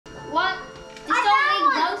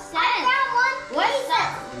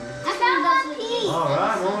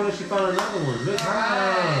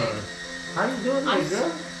doing,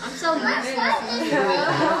 girl? I'm so useless.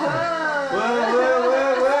 What? Right now.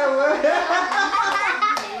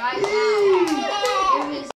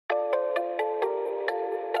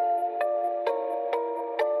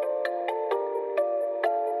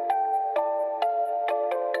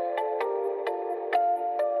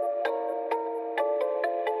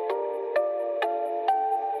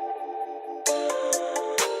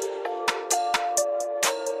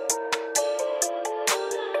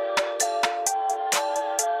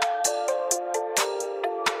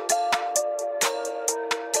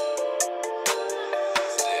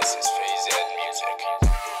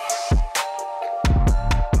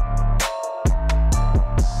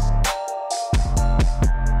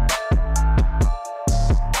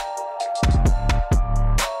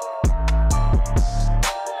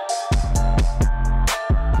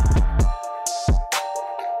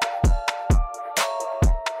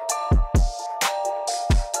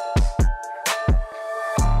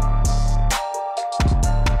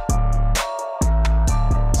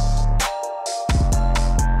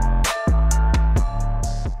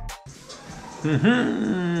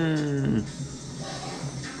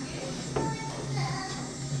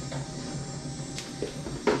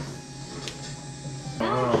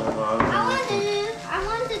 I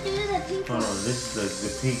want to do the pink one. Hold on, this is the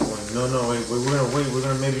pink one. No, wait. We're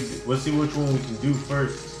gonna maybe. Let's see which one we can do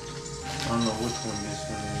first. I don't know which one this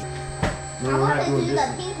one is. No, I want to do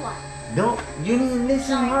the pink one. Don't you didn't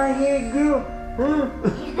listen hard here, girl?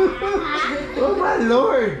 Oh my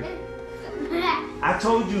lord! I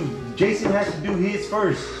told you, Jason has to do his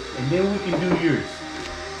first, and then we can do yours.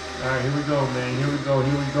 All right, here we go, man. Here we go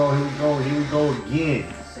again.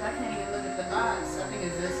 So I can't even look at the box. I think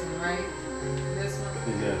it's this one, right? This one?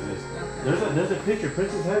 Yeah, this. Okay. There's a picture.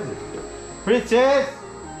 Princess has it. Princess!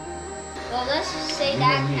 Well, let's just say You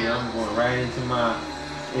that know me, counts. I'm going right into my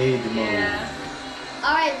age mode. Yeah.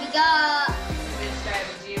 Alright, we got...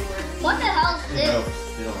 What the hell is It don't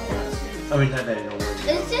this? work. I mean, not that it don't work.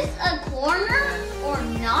 Is this a corner or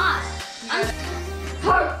not?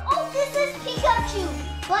 Oh, this is Pikachu,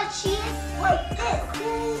 but she is like this.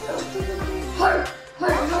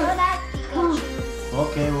 That's Pikachu.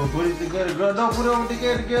 Okay, well put it together, girl. No, put it over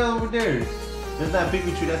together over there. That's not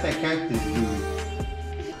Pikachu, that's that cactus dude.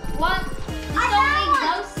 What? This don't make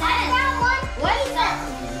no sense. I found one. What is that?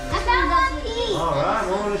 I found one piece. Alright,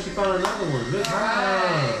 well, she found another one. Look,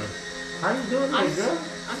 how you doing there, girl?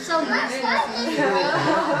 I'm so useless.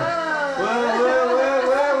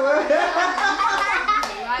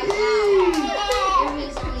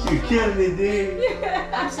 You killing me, dude.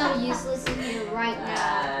 I'm so useless in here right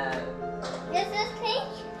now. This is pink.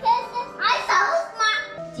 I saw my.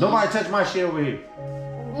 Nobody touch my shit over here.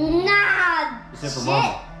 Nah. Except for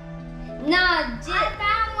Mama. Nah, I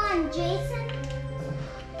found one, Jason.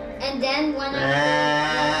 And then when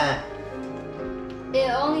it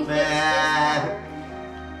only fits this way.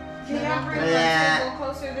 Can y'all bring my table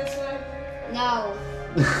closer this way? No.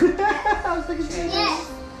 I was thinking Yes.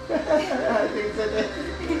 I think it's that.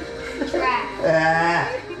 Trash.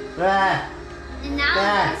 And now I'm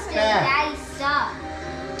gonna steal daddy's stuff.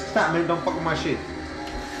 Stop, man. Don't fuck with my shit.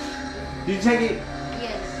 Did you take it?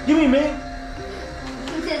 Yes. Give me, man.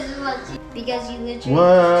 This is what because you literally.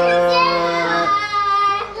 What?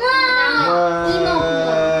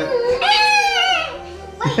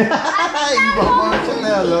 Emo mode, shut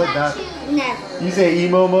down, little dog. Never. You say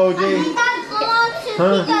emo mode, Jay?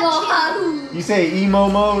 Huh? You say emo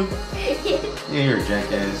mode? Yeah, you're a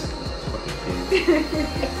jackass. Fucking kid.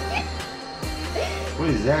 What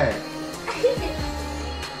is that?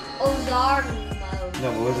 Ozark mode. No,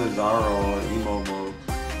 but what's a Zaro or emo mode?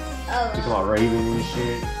 Oh. You talking about Raven and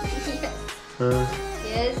shit? Yes. Huh?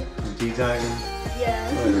 Yes. From T-Titan?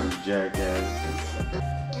 Yes. Whatever, jackass.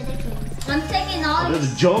 I'm taking all There's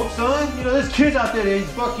these. a joke, son. You know, there's kids out there, they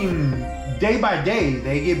fucking day by day,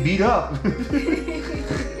 they get beat up. Like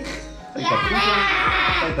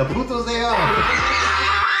the putos they are.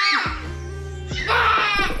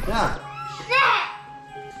 Yeah.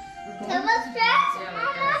 That was stress?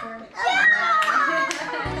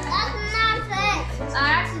 That's not fair. I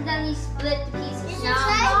accidentally split the pieces. No, I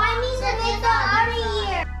need to make the other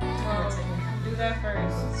here. Well, do that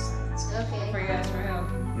first. Okay. For you guys for help.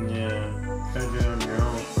 Yeah. Gotta do it on your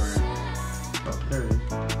own for about 30.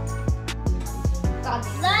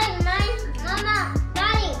 Daddy, Mama,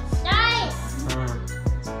 Daddy.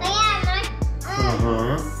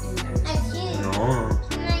 Uh-huh. That's you. No.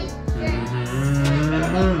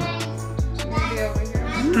 Maybe over here.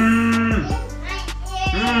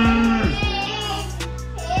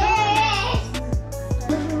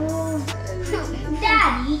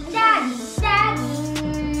 Daddy.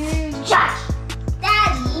 Josh.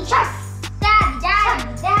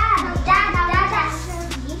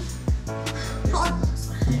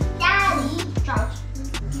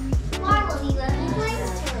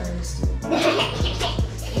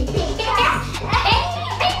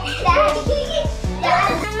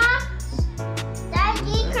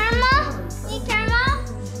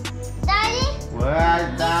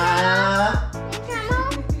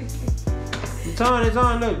 on, it's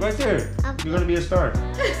on. Look, right there. You're gonna be a star.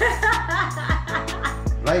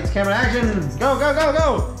 Lights, camera, action. Go, go, go,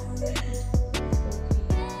 go.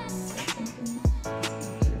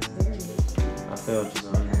 I failed you,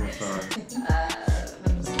 son. I'm sorry.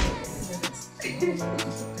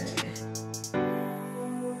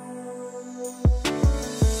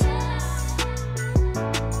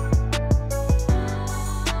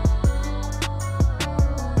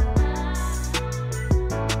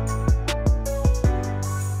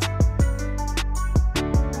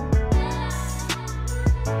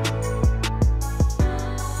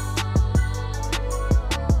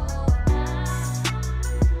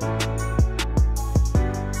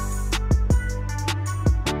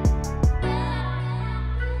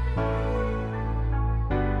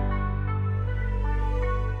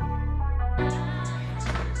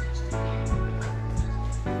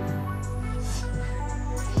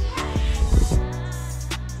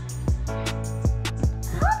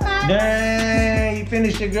 Dang, you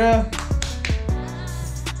finished it, girl.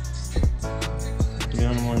 You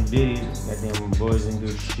only one did it. Goddamn boys didn't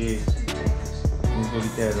do shit. Let me go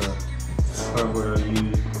get that cardboard I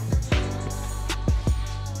used.